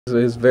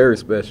It's very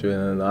special,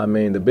 and I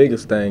mean the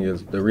biggest thing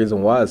is the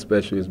reason why it's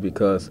special is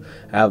because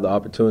I have the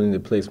opportunity to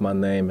place my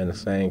name in the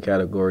same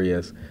category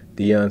as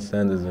Deion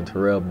Sanders and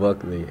Terrell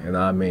Buckley, and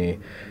I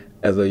mean,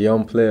 as a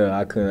young player,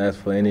 I couldn't ask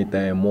for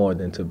anything more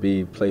than to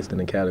be placed in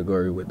the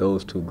category with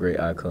those two great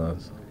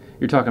icons.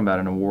 You're talking about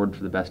an award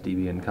for the best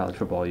DB in college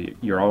football.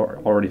 You're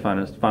already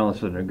finalist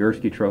for the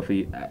Nagurski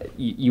Trophy.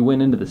 You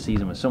went into the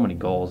season with so many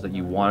goals that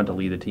you wanted to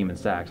lead the team in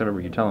sacks. I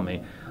remember you telling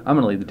me, I'm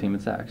going to lead the team in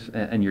sacks,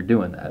 and you're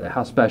doing that.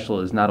 How special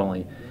is not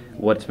only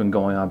what's been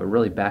going on, but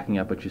really backing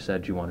up what you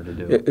said you wanted to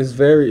do? It's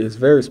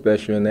very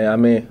special, and I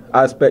mean,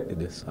 I expected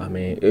this. I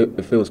mean,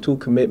 if it was two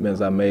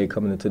commitments I made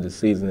coming into the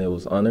season, it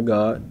was honor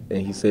God,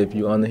 and He said if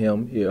you honor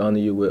Him, He'll honor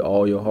you with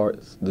all your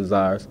heart's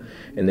desires,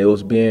 and it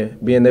was being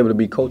able to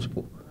be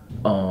coachable.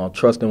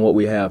 Trusting what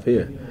we have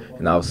here.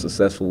 And I was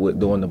successful with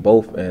doing the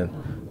both, and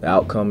the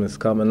outcome is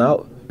coming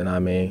out. And I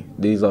mean,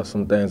 these are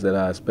some things that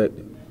I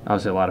expected.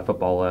 Obviously, a lot of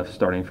football left,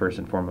 starting first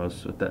and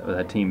foremost with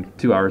that team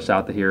 2 hours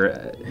south of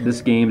here. This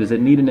game, does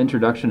it need an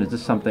introduction? Is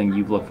this something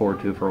you've looked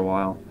forward to for a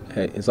while?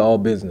 Hey, it's all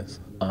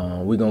business.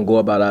 We're going to go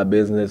about our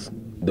business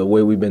the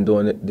way we've been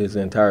doing it this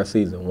entire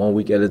season, 1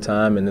 week at a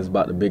time, and it's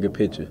about the bigger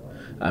picture.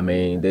 I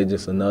mean, they're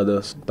just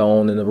another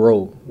stone in the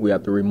road we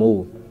have to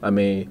remove. I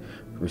mean,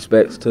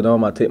 respects to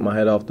them. I take my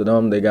hat off to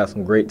them. They got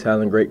some great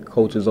talent, great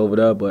coaches over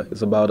there, but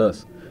it's about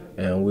us,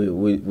 and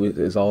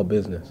it's all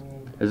business.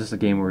 Is this a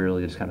game where you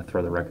really just kind of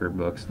throw the record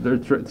books? Throw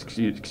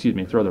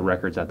the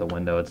records out the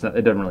window? It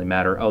doesn't really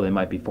matter. Oh, they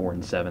might be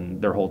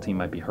 4-7. Their whole team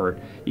might be hurt.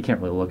 You can't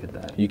really look at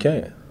that. You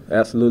can't.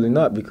 Absolutely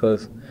not,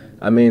 because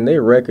I mean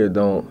their record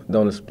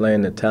don't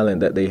explain the talent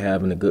that they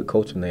have and the good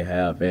coaching they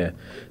have and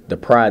the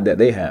pride that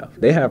they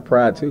have. They have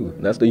pride too.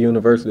 That's the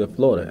University of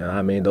Florida, and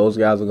I mean those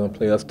guys are going to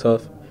play us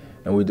tough.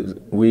 And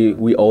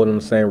we owe them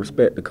the same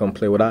respect to come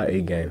play with our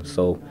A game.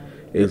 So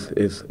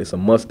it's a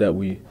must that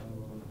we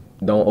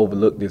don't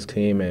overlook this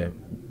team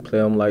and play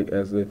them like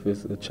as if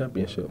it's a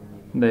championship.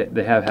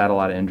 They have had a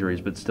lot of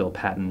injuries, but still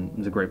Patton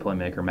is a great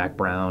playmaker. Mac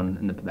Brown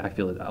in the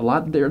backfield.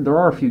 There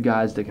are a few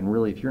guys that can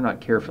really, if you're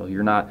not careful,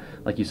 you're not,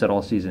 like you said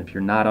all season, if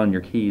you're not on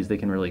your keys, they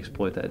can really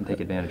exploit that and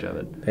take advantage of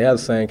it. They have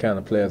the same kind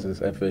of players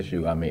as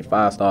FSU. I mean,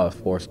 5 stars,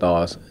 4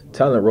 stars,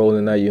 talent rolling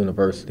in that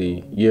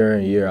university year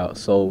in, year out.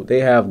 So they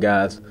have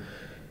guys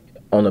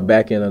on the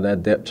back end of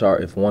that depth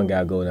chart. If one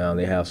guy go down,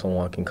 they have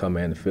someone can come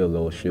in and fill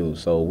those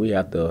shoes. So we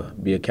have to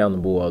be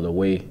accountable of the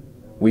way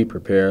we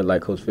prepare.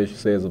 Like Coach Fisher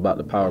says about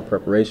the power of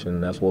preparation,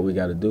 and that's what we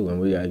got to do, and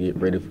we got to get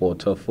ready for a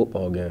tough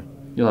football game.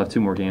 You'll have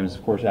 2 more games,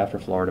 of course, after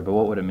Florida, but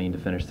what would it mean to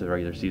finish the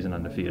regular season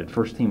undefeated?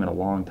 First team in a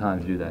long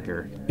time to do that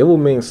here. It will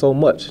mean so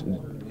much.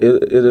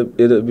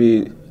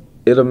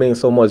 It'll mean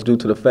so much due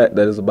to the fact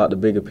that it's about the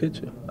bigger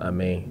picture. I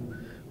mean,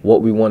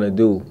 what we want to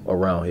do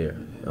around here.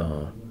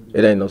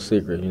 It ain't no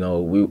secret, you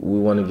know. We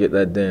want to get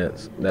that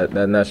dance, that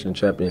national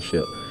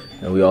championship,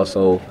 and we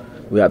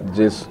have to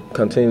just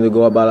continue to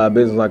go about our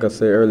business, like I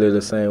said earlier,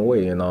 the same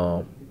way. And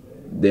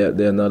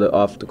they're another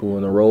obstacle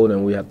in the road,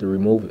 and we have to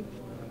remove it.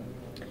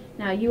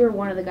 Now, you were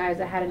one of the guys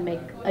that had to make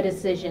a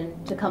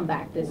decision to come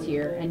back this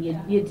year, and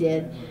you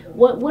did.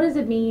 What does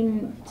it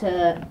mean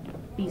to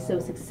be so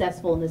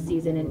successful in this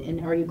season,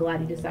 and are you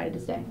glad you decided to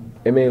stay?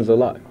 It means a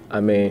lot.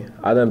 I mean,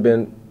 I done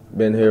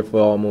been here for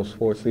almost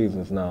 4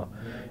 seasons now,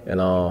 and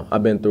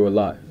I've been through a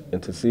lot.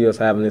 And to see us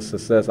having this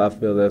success, I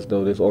feel as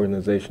though this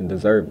organization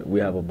deserved it. We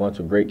have a bunch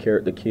of great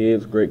character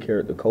kids, great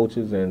character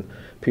coaches, and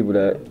people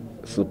that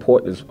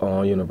support this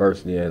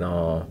university. And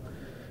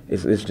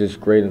it's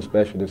just great and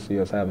special to see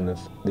us having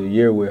the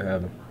year we're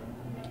having.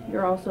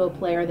 You're also a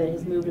player that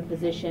has moved a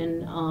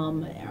position.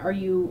 Are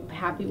you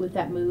happy with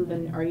that move,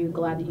 and are you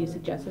glad that you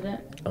suggested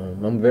it?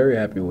 I'm very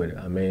happy with it.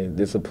 I mean,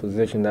 this is a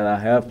position that I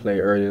have played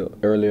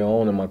earlier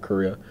on in my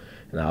career,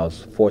 and I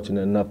was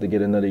fortunate enough to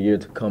get another year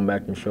to come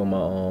back and show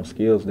my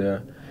skills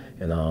there,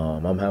 and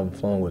I'm having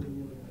fun with it.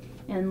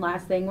 And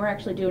last thing, we're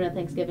actually doing a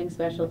Thanksgiving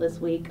special this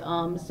week.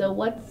 So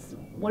what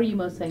are you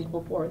most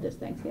thankful for this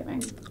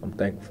Thanksgiving? I'm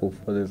thankful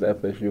for this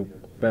FSU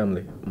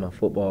family, my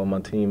football, my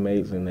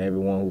teammates, and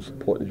everyone who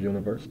supports this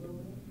university.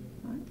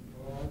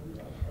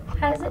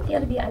 How does it feel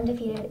to be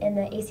undefeated in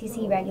the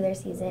ACC regular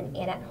season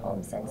and at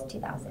home since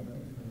 2000?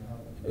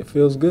 It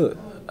feels good.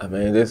 I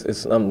mean, it's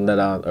something that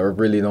I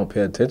really don't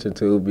pay attention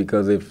to,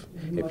 because if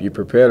you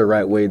prepare the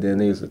right way, then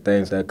these are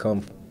things that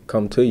come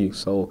to you.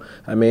 So,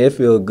 I mean, it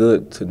feels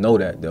good to know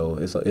that, though.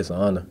 It's an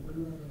honor.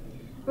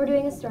 We're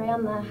doing a story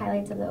on the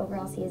highlights of the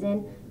overall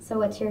season. So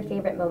what's your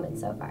favorite moment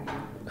so far?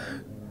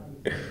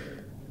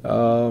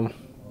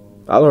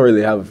 I don't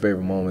really have a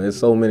favorite moment. There's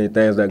so many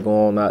things that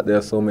go on out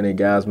there, so many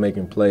guys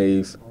making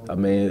plays. I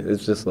mean,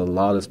 it's just a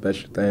lot of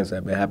special things that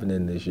have been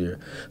happening this year.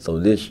 So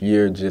this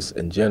year, just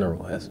in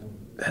general,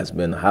 has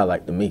been a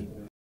highlight to me.